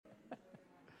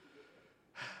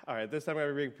All right, this time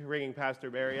I'm going to be bringing Pastor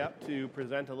Barry up to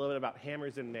present a little bit about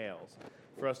hammers and nails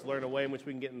for us to learn a way in which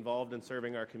we can get involved in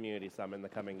serving our community some in the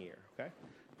coming year, okay?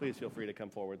 Please feel free to come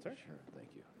forward, sir. Sure, thank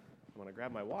you. I'm going to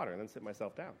grab my water and then sit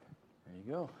myself down. There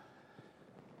you go.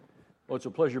 Well, it's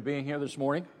a pleasure being here this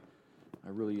morning. I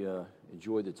really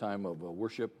enjoyed the time of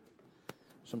worship.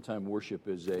 Sometimes worship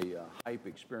is a hype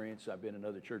experience. I've been in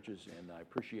other churches, and I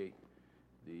appreciate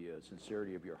the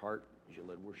sincerity of your heart as you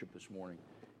led worship this morning.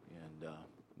 And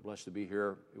blessed to be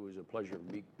here. It was a pleasure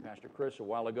to meet Pastor Chris a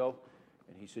while ago,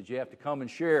 and he said, you have to come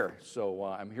and share. So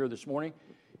I'm here this morning,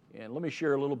 and let me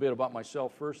share a little bit about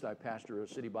myself first. I pastor a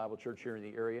City Bible Church here in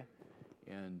the area,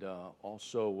 and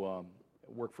also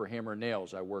work for Hammer and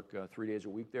Nails. I work 3 days a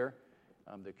week there.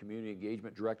 I'm the Community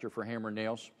Engagement Director for Hammer and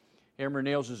Nails. Hammer and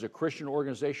Nails is a Christian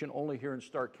organization only here in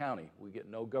Stark County. We get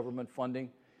no government funding.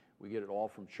 We get it all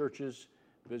from churches,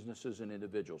 businesses, and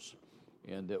individuals.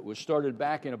 And it was started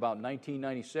back in about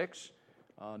 1996.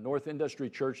 North Industry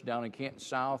Church down in Canton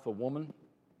South, a woman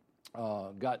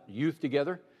got youth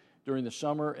together during the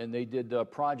summer, and they did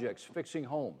projects fixing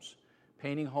homes,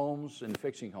 painting homes and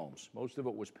fixing homes. Most of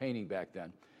it was painting back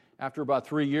then. After about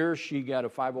 3 years, she got a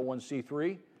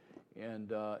 501c3,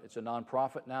 and it's a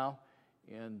nonprofit now,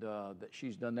 and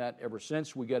she's done that ever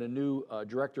since. We got a new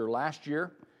director last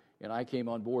year, and I came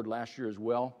on board last year as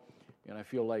well, and I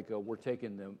feel like we're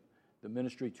taking the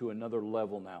ministry to another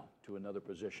level now, to another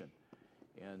position.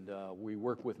 And we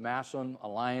work with Massillon,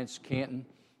 Alliance, Canton.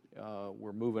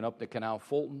 We're moving up to Canal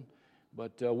Fulton.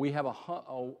 But we have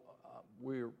a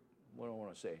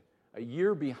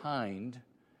year behind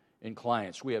in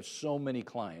clients. We have so many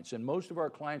clients, and most of our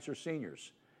clients are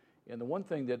seniors. And the one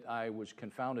thing that I was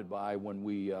confounded by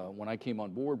when I came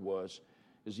on board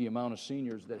is the amount of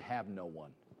seniors that have no one.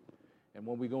 And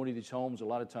when we go into these homes, a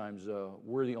lot of times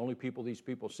we're the only people these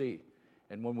people see.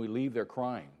 And when we leave, they're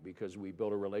crying because we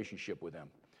built a relationship with them.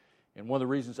 And one of the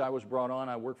reasons I was brought on,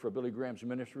 I worked for Billy Graham's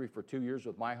ministry for 2 years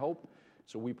with My Hope.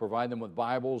 So we provide them with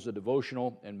Bibles, a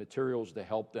devotional, and materials to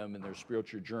help them in their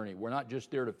spiritual journey. We're not just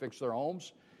there to fix their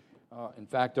homes. In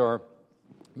fact, our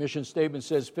mission statement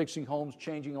says, fixing homes,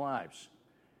 changing lives.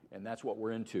 And that's what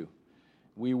we're into.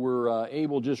 We were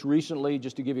able just recently,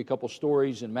 just to give you a couple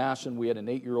stories, in Masson, we had an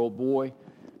 8-year-old boy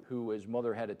who his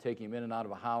mother had to take him in and out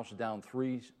of a house down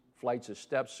 3 flights of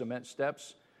steps, cement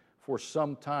steps, for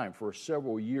some time, for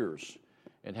several years,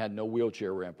 and had no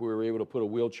wheelchair ramp. We were able to put a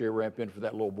wheelchair ramp in for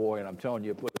that little boy, and I'm telling you,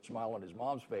 it put a smile on his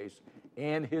mom's face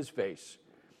and his face.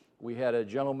 We had a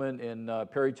gentleman in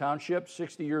Perry Township,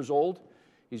 60 years old.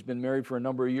 He's been married for a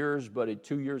number of years, but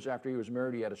 2 years after he was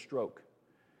married, he had a stroke.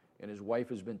 And his wife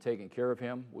has been taking care of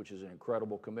him, which is an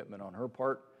incredible commitment on her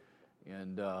part.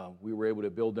 And we were able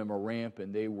to build them a ramp,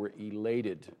 and they were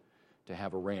elated to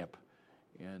have a ramp.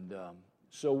 And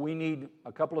so we need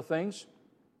a couple of things.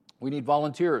 We need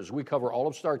volunteers. We cover all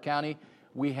of Stark County.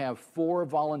 We have 4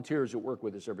 volunteers that work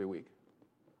with us every week.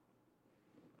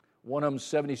 One of them's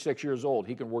 76 years old.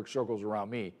 He can work circles around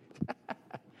me.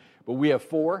 But we have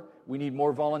 4. We need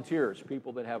more volunteers,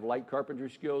 people that have light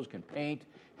carpentry skills, can paint,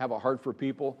 have a heart for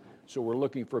people. So we're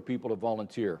looking for people to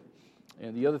volunteer.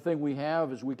 And the other thing we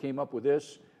have is we came up with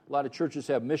this. A lot of churches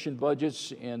have mission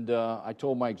budgets, and I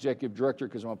told my executive director,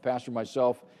 because I'm a pastor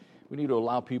myself, we need to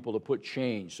allow people to put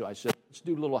change. So I said, let's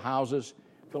do little houses,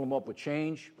 fill them up with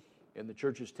change, and the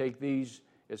churches take these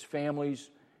as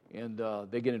families, and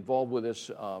they get involved with us,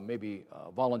 maybe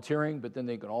volunteering, but then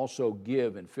they can also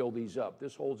give and fill these up.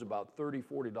 This holds about $30,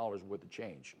 $40 worth of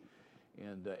change.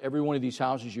 And every one of these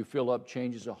houses you fill up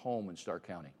changes a home in Stark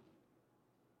County.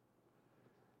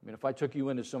 I mean, if I took you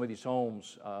into some of these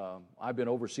homes, I've been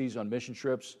overseas on mission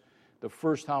trips. The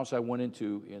first house I went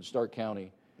into in Stark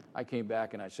County, I came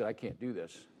back and I said, I can't do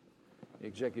this. The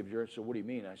executive director said, what do you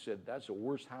mean? I said, that's the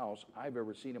worst house I've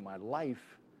ever seen in my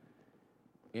life,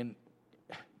 in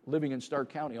living in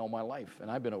Stark County all my life, and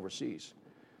I've been overseas.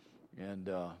 And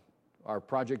our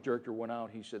project director went out.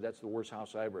 He said, that's the worst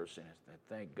house I've ever seen. I said,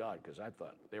 thank God, because I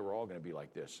thought they were all going to be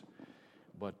like this.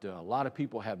 But a lot of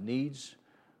people have needs.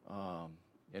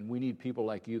 And we need people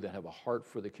like you that have a heart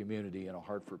for the community and a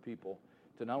heart for people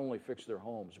to not only fix their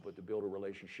homes, but to build a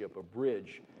relationship, a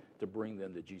bridge to bring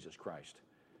them to Jesus Christ.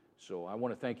 So I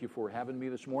want to thank you for having me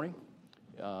this morning.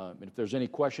 And if there's any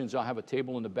questions, I'll have a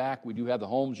table in the back. We do have the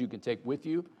homes you can take with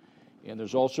you. And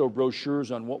there's also brochures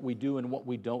on what we do and what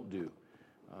we don't do.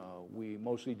 We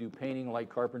mostly do painting, light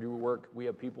carpentry work. We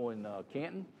have people in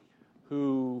Canton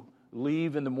who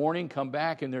leave in the morning, come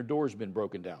back, and their door's been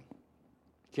broken down,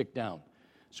 kicked down.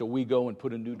 So we go and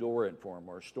put a new door in for them,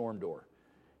 or a storm door.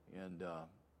 And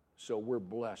so we're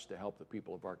blessed to help the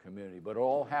people of our community. But it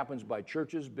all happens by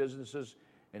churches, businesses,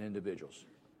 and individuals.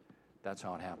 That's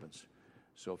how it happens.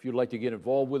 So if you'd like to get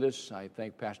involved with us, I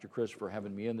thank Pastor Chris for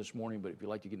having me in this morning, but if you'd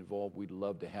like to get involved, we'd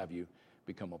love to have you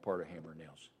become a part of Hammer and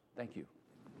Nails. Thank you.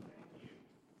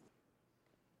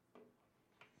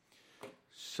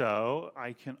 So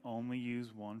I can only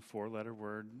use one 4-letter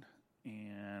word,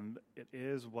 and it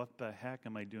is, what the heck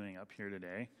am I doing up here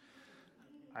today?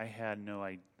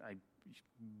 I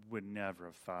would never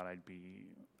have thought I'd be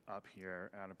up here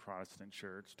at a Protestant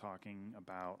church talking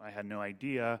about, I had no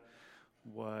idea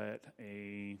what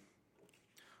am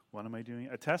I doing?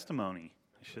 A testimony.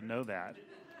 I should know that.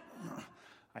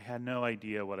 I had no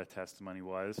idea what a testimony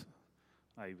was.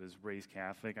 I was raised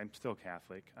Catholic. I'm still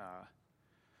Catholic.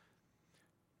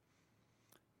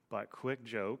 But quick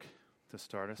joke to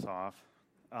start us off.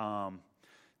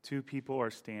 2 people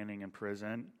are standing in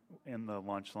prison in the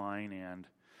lunch line, and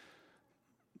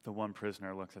the one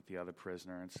prisoner looks at the other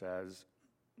prisoner and says,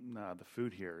 "Nah, the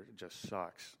food here just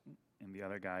sucks." And the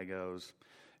other guy goes,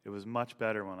 "It was much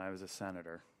better when I was a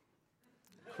senator."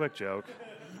 Quick joke.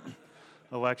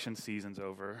 Election season's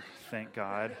over, thank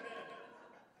God.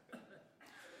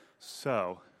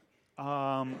 So,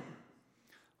 a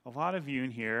lot of you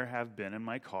in here have been in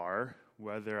my car,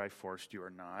 whether I forced you or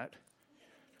not.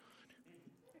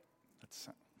 That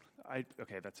sounds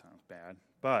bad.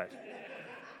 But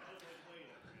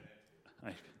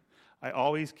I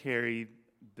always carry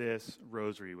this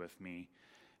rosary with me.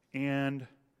 And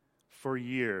for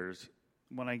years,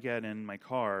 when I get in my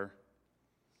car,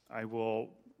 I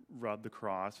will rub the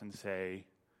cross and say,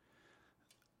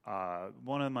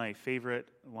 one of my favorite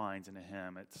lines in a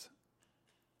hymn, it's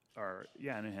an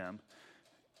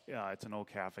old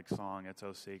Catholic song, it's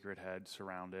 "O Sacred Head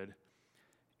Surrounded."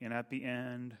 And at the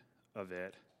end of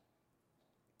it,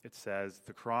 it says,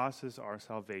 "The cross is our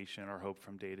salvation, our hope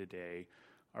from day to day,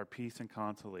 our peace and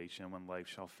consolation when life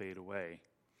shall fade away."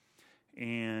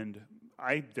 And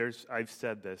I've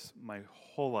said this my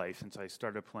whole life since I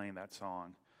started playing that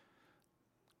song.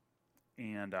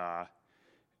 And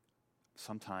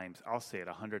sometimes I'll say it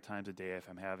 100 times a day if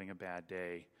I'm having a bad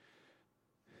day.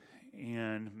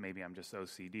 And maybe I'm just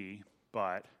OCD,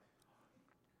 but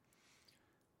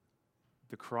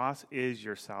the cross is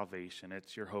your salvation.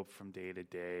 It's your hope from day to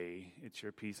day. It's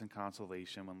your peace and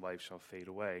consolation when life shall fade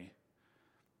away.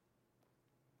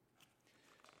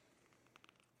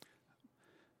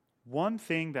 One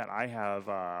thing that I have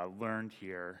learned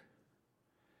here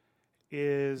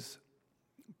is,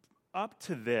 up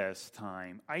to this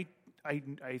time, I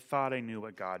thought I knew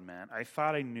what God meant. I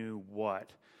thought I knew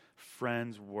what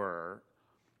friends were.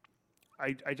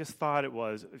 I just thought it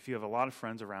was, if you have a lot of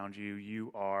friends around you,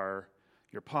 you're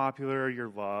popular, you're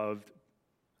loved,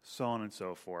 so on and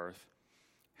so forth.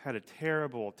 Had a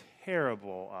terrible,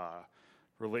 terrible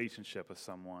relationship with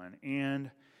someone.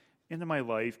 And into my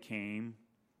life came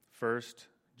first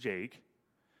Jake,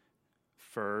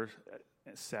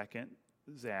 second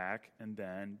Zach, and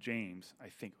then James. I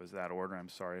think it was that order. I'm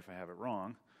sorry if I have it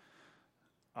wrong.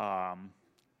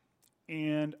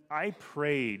 And I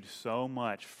prayed so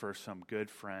much for some good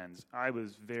friends. I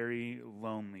was very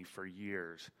lonely for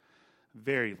years.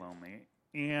 Very lonely.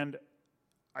 And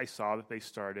I saw that they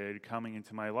started coming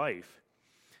into my life.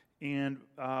 And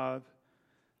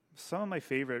some of my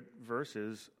favorite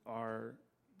verses are,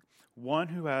 "One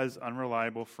who has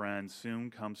unreliable friends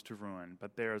soon comes to ruin,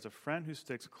 but there is a friend who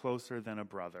sticks closer than a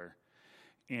brother."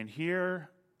 And here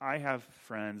I have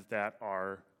friends that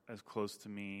are as close to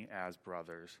me as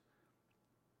brothers.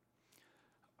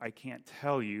 I can't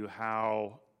tell you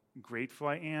how grateful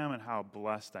I am and how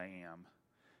blessed I am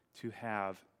to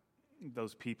have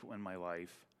those people in my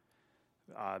life.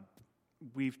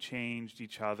 We've changed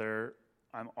each other.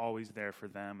 I'm always there for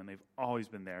them, and they've always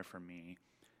been there for me.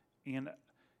 And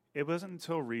it wasn't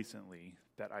until recently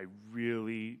that I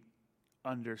really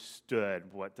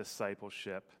understood what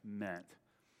discipleship meant.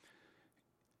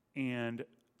 And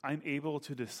I'm able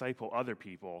to disciple other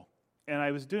people. And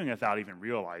I was doing it without even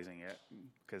realizing it,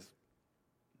 because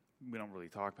we don't really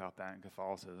talk about that in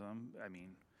Catholicism. I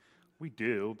mean, we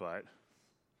do, but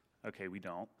okay, we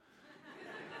don't.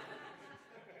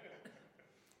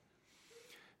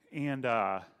 And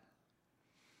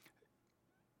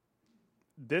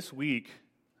this week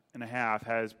and a half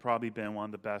has probably been one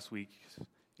of the best weeks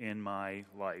in my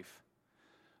life.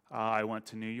 I went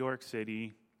to New York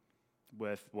City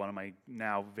with one of my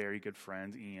now very good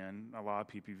friends, Ian. A lot of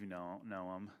people, if you know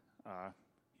him.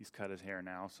 He's cut his hair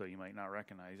now, so you might not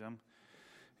recognize him.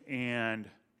 And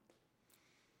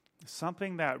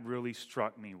something that really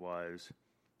struck me was,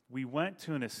 we went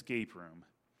to an escape room,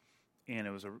 and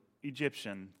it was an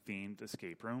Egyptian-themed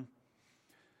escape room.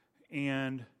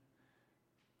 And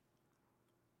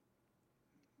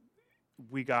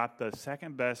we got the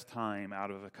second best time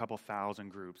out of a couple thousand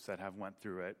groups that have went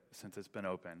through it since it's been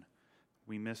open.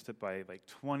 We missed it by like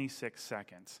 26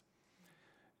 seconds.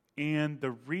 And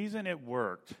the reason it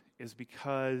worked is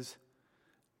because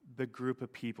the group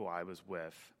of people I was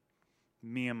with.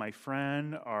 Me and my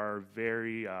friend are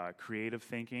very creative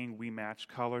thinking. We match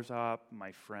colors up.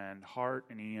 My friend Hart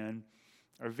and Ian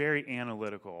are very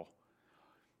analytical.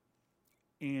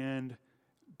 And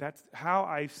that's how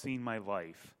I've seen my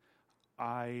life.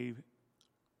 I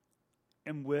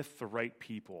am with the right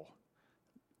people.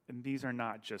 And these are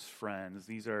not just friends.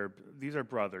 These are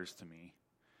brothers to me.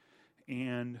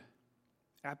 And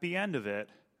at the end of it,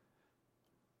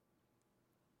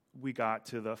 we got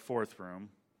to the fourth room,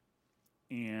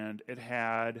 and it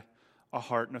had a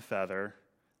heart and a feather.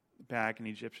 Back in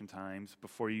Egyptian times,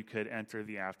 before you could enter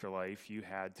the afterlife, your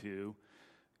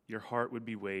heart would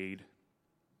be weighed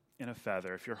in a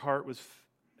feather. If your heart was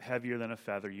heavier than a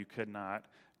feather, you could not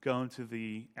go into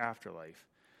the afterlife.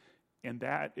 And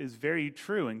that is very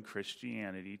true in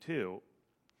Christianity too.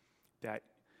 That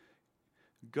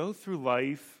go through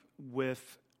life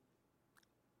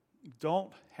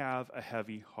don't have a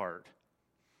heavy heart.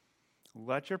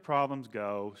 Let your problems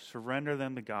go, surrender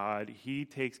them to God. He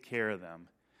takes care of them.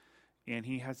 And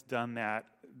He has done that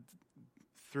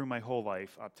through my whole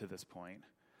life up to this point.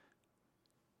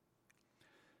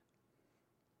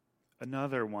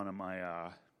 Another one of my,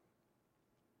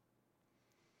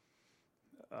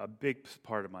 a big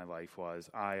part of my life was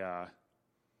I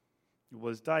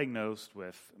was diagnosed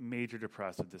with major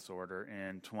depressive disorder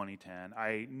in 2010.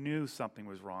 I knew something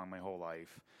was wrong my whole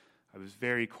life. I was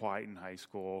very quiet in high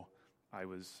school.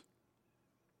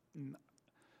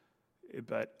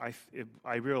 But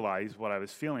I realized what I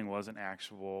was feeling was an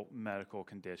actual medical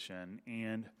condition,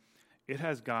 and it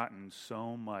has gotten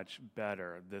so much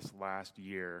better this last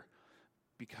year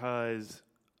because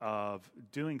of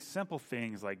doing simple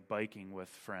things like biking with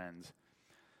friends.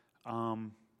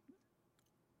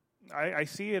 I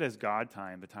see it as God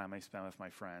time, the time I spend with my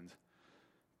friends,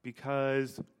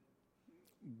 because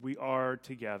we are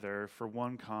together for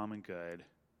one common good.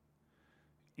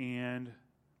 And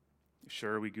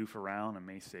sure, we goof around and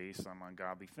may say some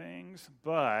ungodly things,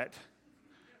 but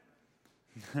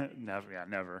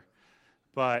never.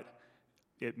 But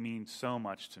it means so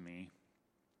much to me.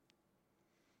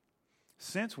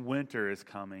 Since winter is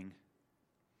coming,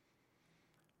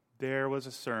 there was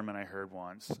a sermon I heard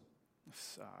once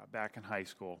back in high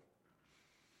school.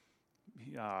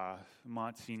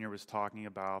 Monsignor was talking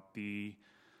about the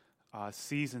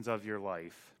seasons of your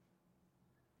life.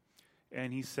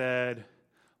 And he said,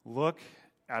 look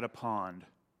at a pond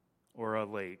or a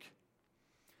lake.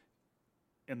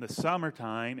 In the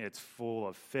summertime, it's full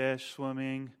of fish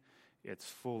swimming. It's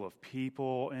full of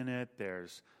people in it.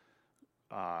 There's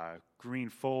green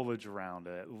foliage around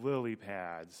it, lily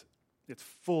pads. It's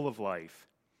full of life.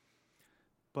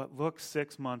 But look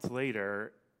 6 months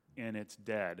later, and it's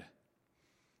dead.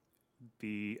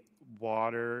 The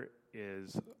water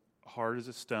is hard as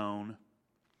a stone.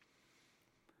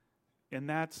 And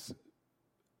that's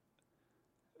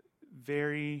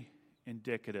very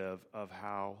indicative of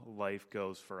how life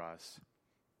goes for us.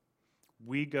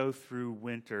 We go through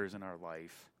winters in our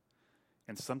life,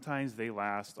 and sometimes they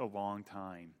last a long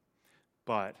time.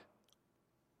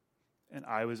 And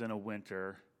I was in a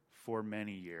winter for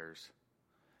many years.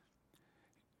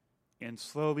 And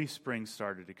slowly spring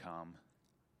started to come.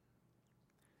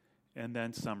 And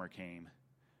then summer came.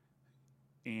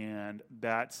 And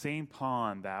that same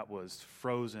pond that was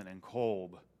frozen and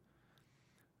cold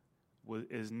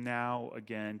is now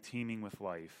again teeming with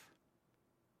life.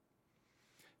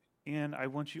 And I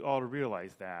want you all to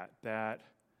realize that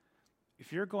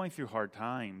if you're going through hard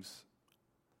times,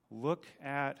 look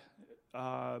at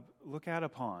a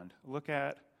pond.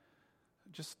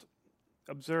 Just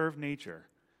observe nature.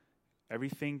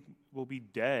 Everything will be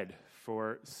dead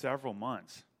for several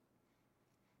months.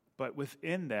 But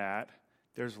within that,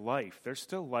 there's life. There's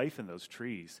still life in those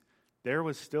trees. There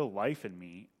was still life in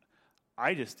me.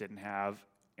 I just didn't have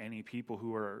any people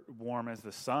who were warm as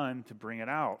the sun to bring it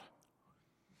out.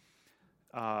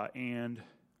 And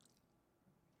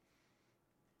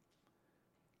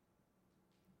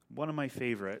one of my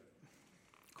favorite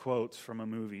quotes from a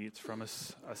movie, it's from a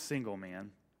Single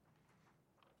Man.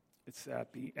 It's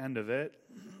at the end of it.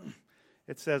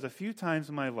 It says, "A few times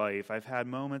in my life, I've had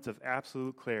moments of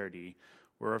absolute clarity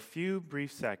where a few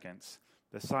brief seconds,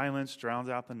 the silence drowns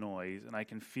out the noise, and I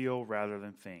can feel rather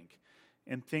than think.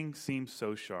 And things seem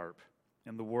so sharp,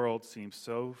 and the world seems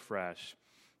so fresh,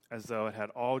 as though it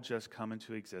had all just come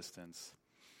into existence.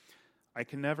 I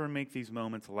can never make these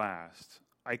moments last.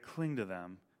 I cling to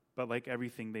them, but like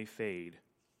everything, they fade.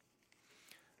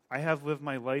 I have lived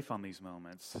my life on these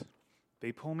moments.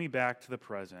 They pull me back to the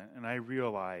present, and I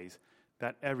realize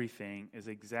that everything is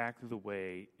exactly the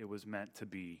way it was meant to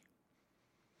be.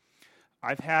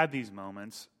 I've had these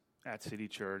moments at City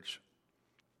Church.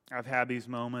 I've had these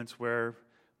moments where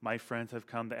my friends have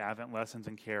come to Advent lessons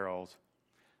and carols.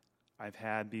 I've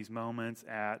had these moments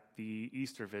at the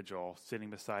Easter Vigil, sitting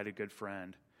beside a good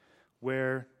friend,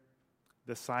 where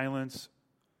the silence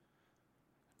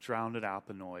drowned out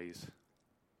the noise,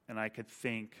 and I could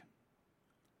feel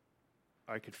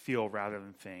rather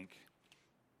than think.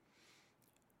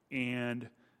 And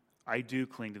I do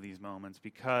cling to these moments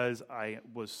because I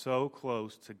was so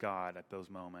close to God at those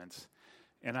moments.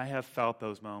 And I have felt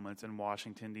those moments in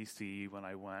Washington, D.C. when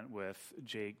I went with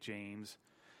Jake, James,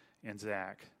 and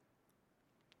Zach.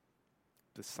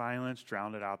 The silence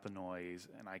drowned out the noise,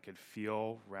 and I could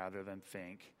feel rather than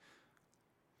think.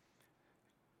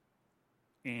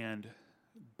 And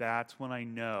that's when I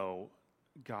know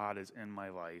God is in my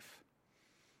life.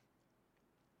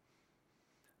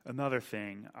 Another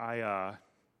thing, I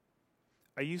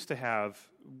used to have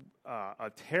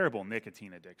a terrible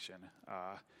nicotine addiction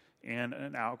and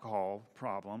an alcohol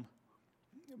problem.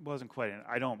 It wasn't quite.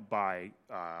 I don't buy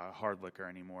hard liquor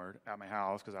anymore at my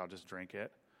house because I'll just drink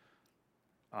it.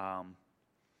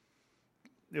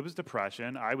 It was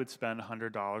depression. I would spend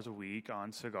 $100 a week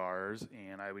on cigars,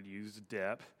 and I would use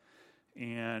dip,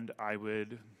 and I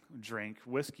would drink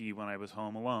whiskey when I was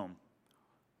home alone.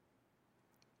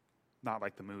 Not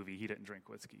like the movie, he didn't drink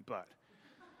whiskey, but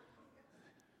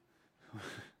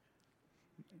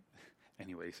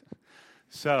anyways.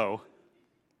 So,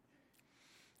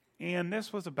 and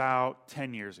this was about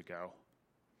 10 years ago.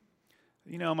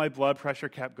 You know, my blood pressure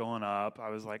kept going up. I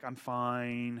was like, I'm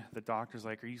fine. The doctor's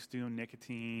like, are you doing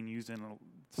nicotine, using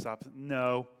stuff?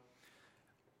 No.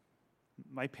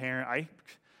 My parent, I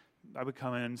would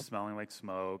come in smelling like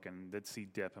smoke, and they'd see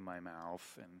dip in my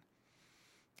mouth, and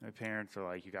my parents are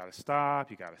like, you got to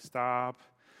stop.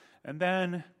 And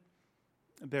then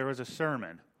there was a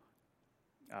sermon.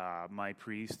 My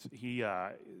priest, he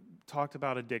talked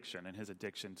about addiction and his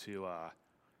addiction to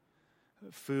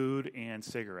food and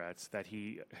cigarettes that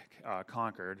he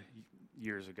conquered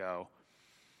years ago.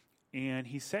 And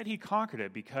he said he conquered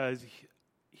it because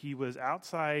he was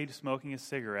outside smoking a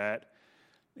cigarette,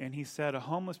 and he said a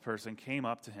homeless person came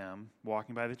up to him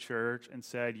walking by the church and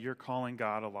said, "You're calling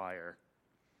God a liar."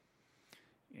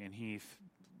 And he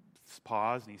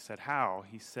paused and he said, "How?"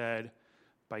 He said,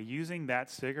 "By using that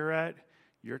cigarette,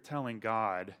 you're telling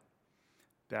God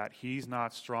that he's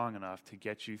not strong enough to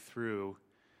get you through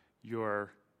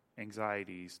your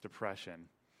anxieties, depression.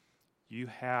 You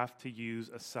have to use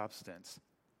a substance."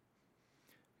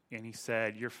 And he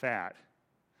said, "You're fat."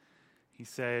 He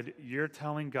said, "You're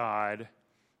telling God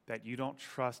that you don't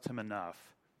trust him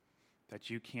enough, that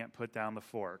you can't put down the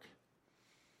fork."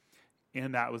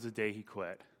 And that was the day he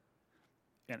quit.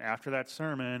 And after that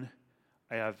sermon,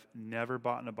 I have never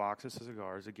bought a box of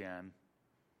cigars again.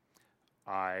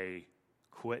 I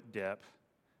quit dip,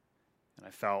 and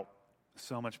I felt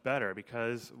so much better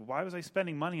because why was I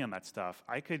spending money on that stuff?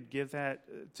 I could give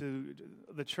that to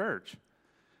the church.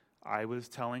 I was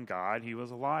telling God he was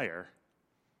a liar,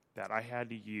 that I had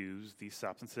to use these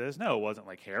substances. No, it wasn't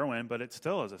like heroin, but it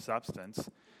still is a substance.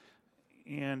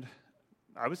 And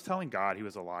I was telling God he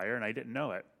was a liar, and I didn't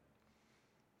know it.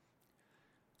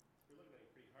 You're looking at me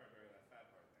pretty hard during that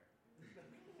fat part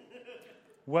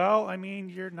there. Well, I mean,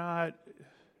 you're not...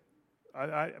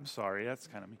 I'm sorry, that's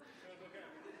kind of me.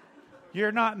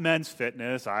 You're not Men's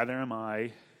Fitness, either am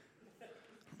I.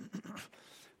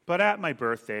 But at my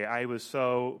birthday, I was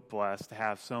so blessed to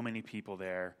have so many people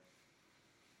there.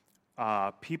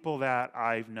 People that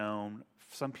I've known.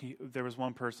 There was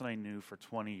one person I knew for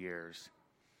 20 years.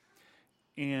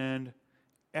 And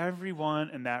everyone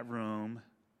in that room,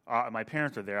 my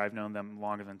parents are there. I've known them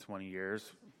longer than 20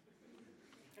 years.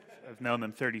 I've known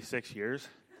them 36 years.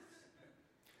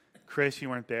 Chris, you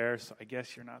weren't there, so I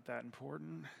guess you're not that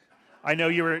important. I know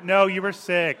you were. No, you were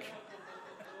sick.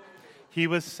 He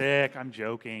was sick. I'm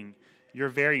joking. You're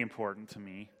very important to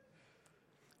me.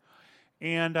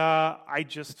 And I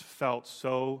just felt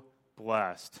so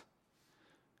blessed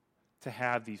to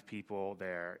have these people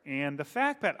there. And the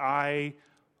fact that I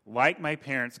like my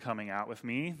parents coming out with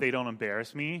me, they don't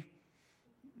embarrass me.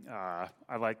 I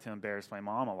like to embarrass my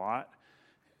mom a lot.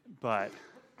 But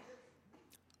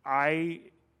I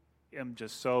am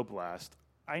just so blessed.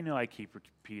 I know I keep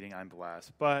repeating I'm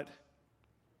blessed, but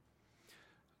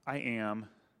I am.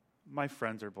 My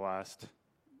friends are blessed.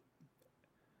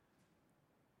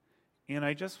 And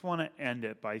I just want to end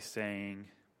it by saying,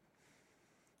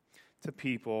 to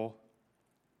people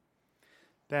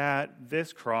that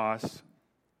this cross,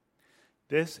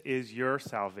 this is your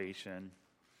salvation.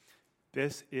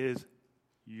 This is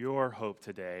your hope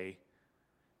today.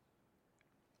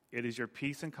 It is your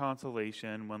peace and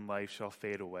consolation when life shall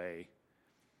fade away.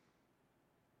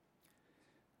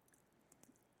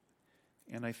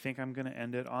 And I think I'm going to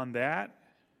end it on that.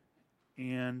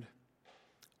 And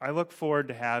I look forward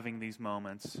to having these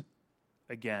moments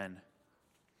again,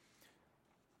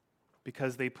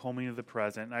 because they pull me to the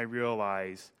present, and I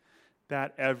realize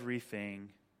that everything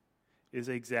is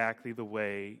exactly the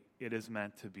way it is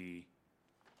meant to be.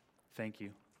 Thank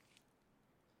you.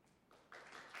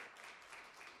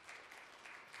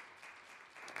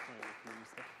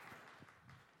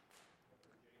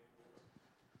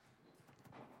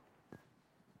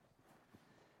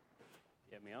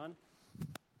 Get me on.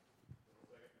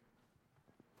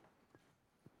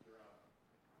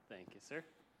 Thank you, sir.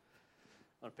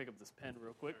 I want to pick up this pen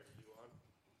real quick.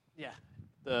 Yeah.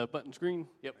 The button's green?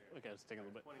 Yep. Okay, let's take a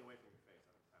little bit.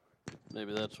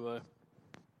 Maybe that's why.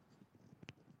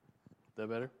 That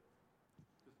better?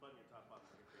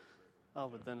 Oh,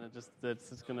 but then it's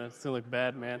just going to still look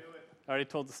bad, man. I already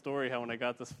told the story how when I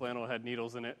got this flannel, it had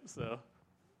needles in it, so.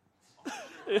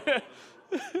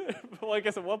 Well, I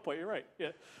guess at one point, you're right, yeah.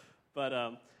 But,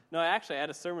 no, I had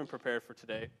a sermon prepared for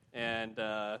today, and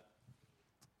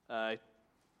I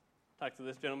talked to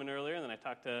this gentleman earlier, and then I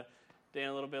talked to Dan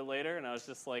a little bit later, and I was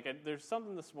just like, there's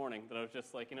something this morning that I was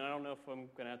just like, I don't know if I'm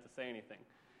going to have to say anything.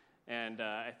 And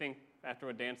I think after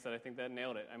what Dan said, I think that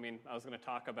nailed it. I mean, I was going to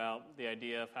talk about the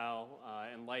idea of how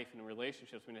in life and in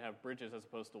relationships we need to have bridges as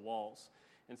opposed to walls.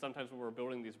 And sometimes when we're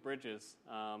building these bridges,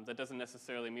 that doesn't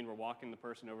necessarily mean we're walking the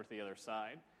person over to the other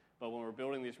side. But when we're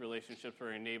building these relationships,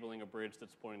 we're enabling a bridge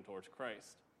that's pointing towards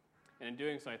Christ. And in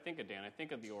doing so, I think of Dan. I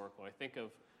think of the Oracle. I think of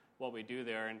what we do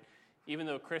there. And even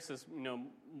though Chris has,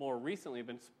 more recently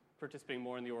been participating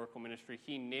more in the Oracle ministry,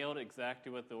 he nailed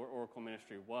exactly what the Oracle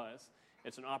ministry was.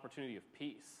 It's an opportunity of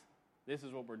peace. This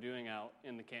is what we're doing out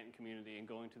in the Canton community and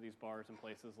going to these bars and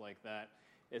places like that.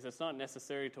 It's not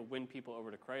necessary to win people over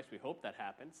to Christ. We hope that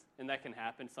happens, and that can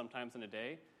happen sometimes in a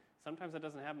day. Sometimes that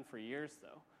doesn't happen for years,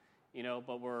 though.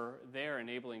 But we're there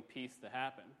enabling peace to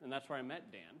happen, and that's where I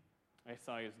met Dan. I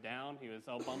saw he was down. He was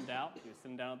all bummed out. He was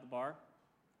sitting down at the bar.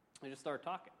 I just started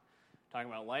talking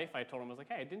about life. I told him, I was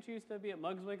like, hey, didn't you used to be at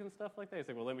Mugswick and stuff like that? He's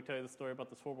like, well, let me tell you the story about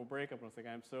this horrible breakup. And I was like,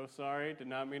 I'm so sorry. Did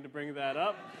not mean to bring that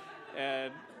up.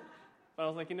 But I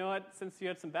was like, you know what? Since you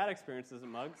had some bad experiences at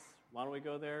Mugs, why don't we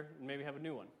go there and maybe have a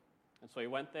new one? And so he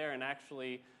went there, and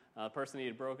actually the person he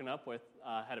had broken up with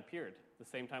had appeared the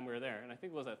same time we were there. And I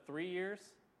think, was that 3 years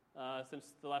since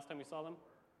the last time we saw them?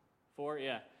 4,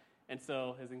 yeah. And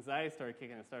so his anxiety started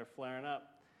kicking and started flaring up.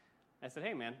 I said,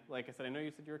 hey, man, like I said, I know you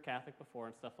said you were Catholic before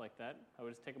and stuff like that. I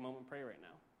would just take a moment and pray right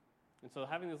now. And so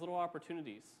having these little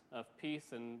opportunities of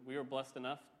peace, and we were blessed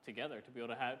enough together to be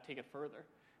able to take it further.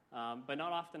 But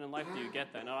not often in life do you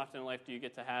get that. Not often in life do you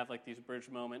get to have like these bridge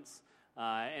moments.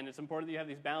 And it's important that you have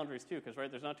these boundaries too, because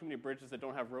there's not too many bridges that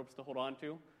don't have ropes to hold on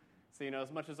to. So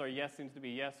as much as our yes seems to be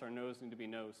yes, our no's need to be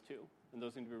no's too, and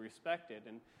those need to be respected.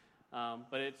 And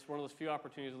but it's one of those few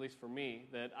opportunities, at least for me,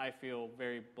 that I feel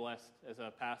very blessed as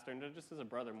a pastor and just as a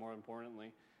brother, more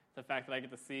importantly. The fact that I get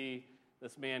to see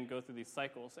this man go through these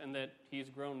cycles, and that he's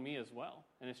grown me as well,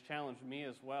 and it's challenged me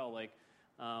as well. Like,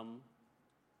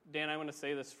 Dan, I want to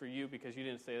say this for you because you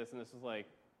didn't say this, and this is like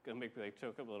going to make me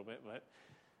choke up a little bit, but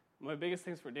my biggest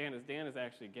things for Dan is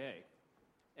actually gay.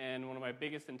 And one of my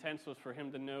biggest intents was for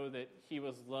him to know that he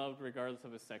was loved regardless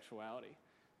of his sexuality.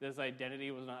 His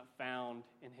identity was not found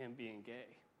in him being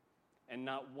gay. And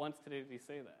not once today did he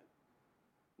say that.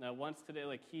 Not once today,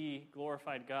 he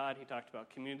glorified God, he talked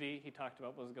about community, he talked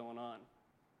about what was going on.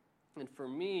 And for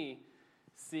me,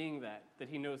 seeing that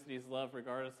he knows that he's loved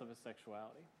regardless of his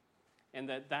sexuality, and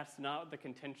that that's not the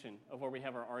contention of where we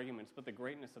have our arguments, but the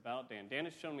greatness about Dan. Dan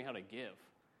has shown me how to give.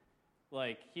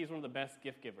 He's one of the best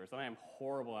gift givers, and I am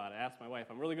horrible at it. Ask my wife.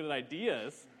 I'm really good at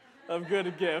ideas of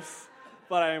good gifts,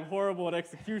 but I am horrible at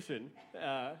execution,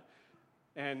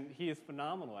 and he is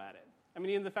phenomenal at it. I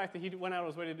mean, even the fact that he went out of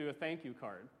his way to do a thank you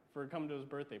card for coming to his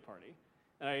birthday party.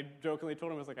 And I jokingly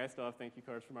told him, I was like, I still have thank you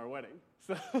cards from our wedding.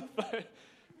 So,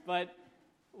 but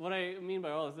what I mean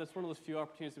by all is that's one of those few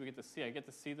opportunities that we get to see. I get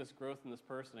to see this growth in this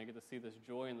person. I get to see this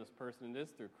joy in this person, and it is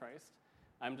through Christ.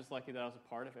 I'm just lucky that I was a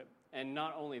part of it. And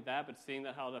not only that, but seeing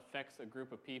that how it affects a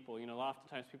group of people.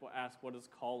 Oftentimes people ask, what does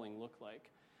calling look like?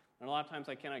 And a lot of times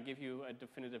I cannot give you a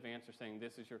definitive answer saying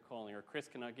this is your calling, or Chris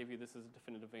cannot give you this is a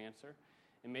definitive answer.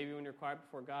 And maybe when you're quiet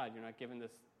before God, you're not given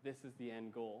this is the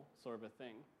end goal sort of a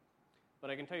thing. But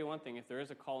I can tell you one thing, if there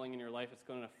is a calling in your life, it's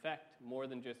going to affect more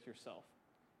than just yourself.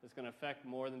 It's going to affect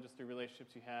more than just the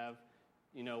relationships you have,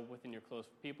 within your close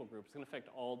people group. It's going to affect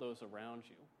all those around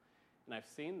you. And I've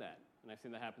seen that. And I've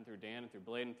seen that happen through Dan and through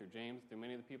Blade and through James, through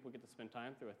many of the people we get to spend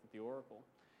time through at the Oracle.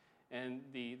 And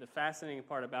the fascinating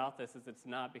part about this is it's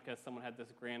not because someone had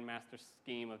this grand master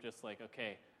scheme of just like,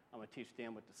 okay, I'm going to teach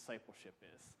Dan what discipleship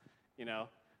is.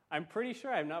 I'm pretty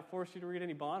sure I've not forced you to read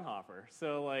any Bonhoeffer.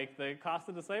 So, the cost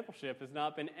of discipleship has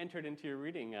not been entered into your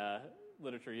reading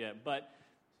literature yet. But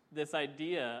this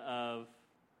idea of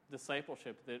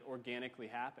discipleship that organically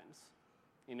happens,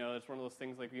 it's one of those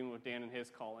things like even with Dan and his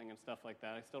calling and stuff like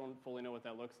that. I still don't fully know what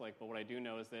that looks like, but what I do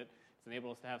know is that it's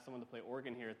enabled us to have someone to play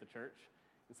organ here at the church.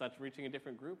 And such reaching a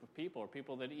different group of people, or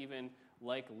people that even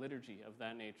like liturgy of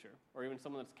that nature, or even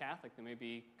someone that's Catholic that may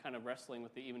be kind of wrestling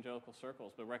with the evangelical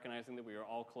circles, but recognizing that we are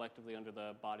all collectively under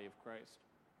the body of Christ.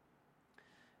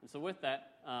 And so with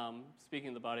that, speaking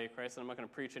of the body of Christ, and I'm not going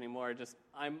to preach anymore,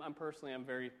 I'm personally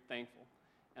very thankful,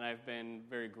 and I've been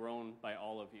very grown by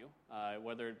all of you,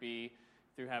 whether it be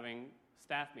through having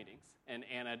staff meetings, and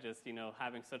Anna just,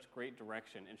 having such great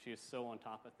direction, and she is so on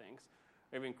top of things.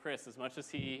 Or even Chris, as much as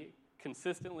he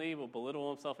consistently will belittle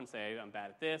himself and say, I'm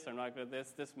bad at this, I'm not good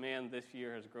at this man this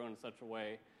year has grown in such a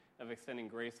way of extending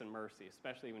grace and mercy,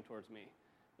 especially even towards me,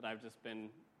 that I've just been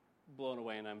blown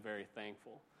away, and I'm very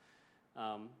thankful.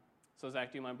 So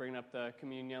Zach, do you mind bringing up the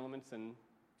communion elements? And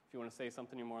if you want to say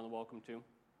something, you're more than welcome to.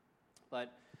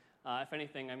 But if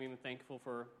anything, I'm even thankful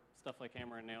for stuff like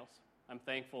Hammer and Nails. I'm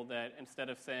thankful that instead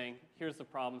of saying, here's the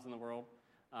problems in the world,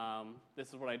 this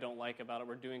is what I don't like about it,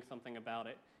 we're doing something about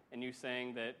it, and you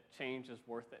saying that change is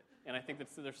worth it. And I think that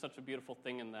there's such a beautiful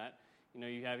thing in that.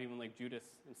 You have even like Judas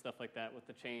and stuff like that with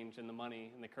the change and the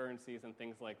money and the currencies and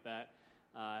things like that.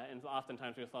 And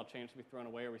oftentimes we just allow change to be thrown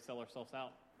away, or we sell ourselves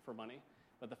out for money.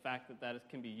 But the fact that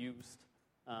can be used,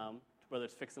 whether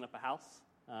it's fixing up a house,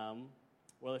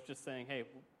 whether it's just saying, hey,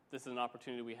 this is an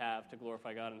opportunity we have to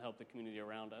glorify God and help the community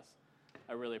around us.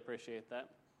 I really appreciate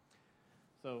that.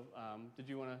 So did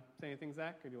you want to say anything,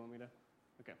 Zach, or do you want me to?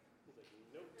 Okay.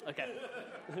 Okay.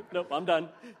 Nope, I'm done.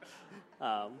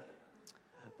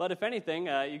 But if anything,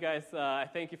 you guys, I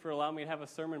thank you for allowing me to have a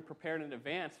sermon prepared in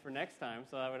advance for next time,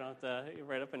 so that we don't have to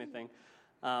write up anything.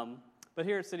 But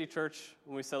here at City Church,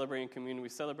 when we celebrate in communion, we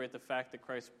celebrate the fact that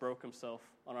Christ broke himself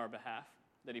on our behalf,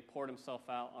 that he poured himself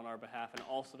out on our behalf, and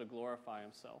also to glorify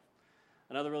himself.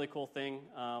 Another really cool thing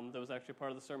that was actually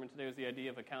part of the sermon today was the idea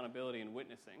of accountability and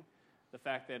witnessing. The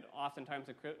fact that oftentimes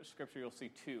in Scripture you'll see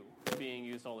two being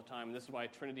used all the time. And this is why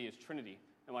Trinity is Trinity,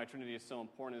 and why Trinity is so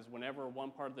important, is whenever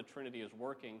one part of the Trinity is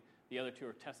working, the other two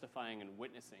are testifying and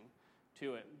witnessing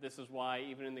to it. This is why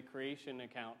even in the creation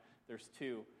account, there's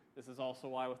two. This is also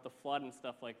why with the flood and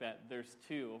stuff like that, there's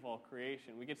two of all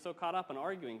creation. We get so caught up in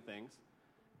arguing things,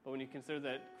 but when you consider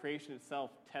that creation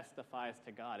itself testifies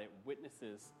to God, it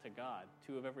witnesses to God,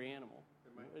 two of every animal.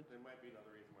 There might be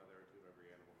another reason why there are two of every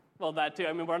animal. Well, that too.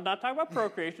 I mean, we're not talking about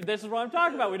procreation. This is what I'm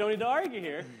talking about. We don't need to argue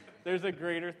here. There's a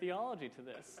greater theology to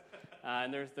this.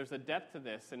 And there's a depth to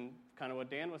this, and kind of what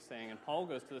Dan was saying, and Paul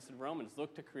goes to this in Romans,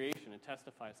 look to creation, it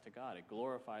testifies to God, it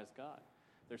glorifies God.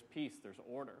 There's peace, there's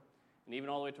order. And even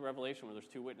all the way to Revelation where there's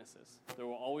two witnesses. There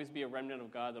will always be a remnant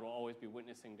of God that will always be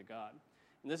witnessing to God.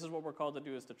 And this is what we're called to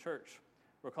do as the church.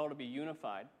 We're called to be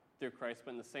unified through Christ,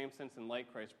 but in the same sense and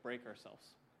like Christ, break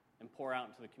ourselves and pour out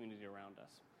into the community around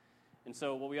us. And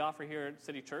so what we offer here at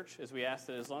City Church is we ask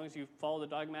that as long as you follow the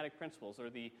dogmatic principles,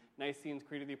 or the Nicene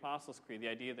Creed of the Apostles' Creed, the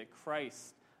idea that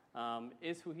Christ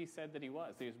is who he said that he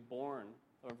was he was born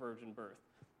of a virgin birth,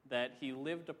 that he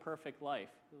lived a perfect life.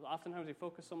 Oftentimes we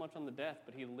focus so much on the death,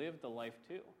 but he lived the life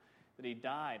too, that he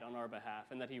died on our behalf,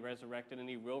 and that he resurrected, and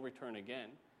he will return again.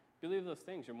 If you believe those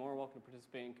things, you're more welcome to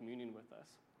participate in communion with us.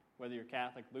 Whether you're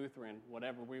Catholic, Lutheran,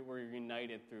 whatever, we're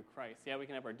united through Christ. Yeah, we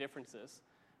can have our differences,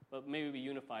 but maybe be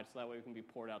unified so that way we can be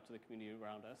poured out to the community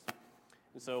around us.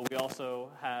 And so we also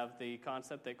have the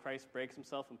concept that Christ breaks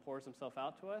himself and pours himself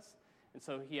out to us, and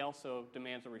so he also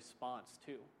demands a response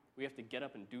too. We have to get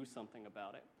up and do something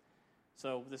about it.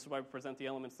 So this is why we present the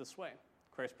elements this way.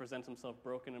 Christ presents himself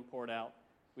broken and poured out.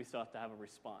 We still have to have a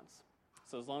response.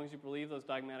 So as long as you believe those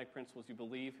dogmatic principles, you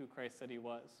believe who Christ said he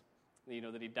was, you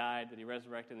know that he died, that he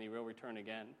resurrected, and he will return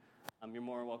again, you're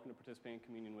more than welcome to participate in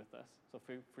communion with us. So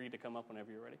feel free to come up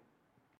whenever you're ready.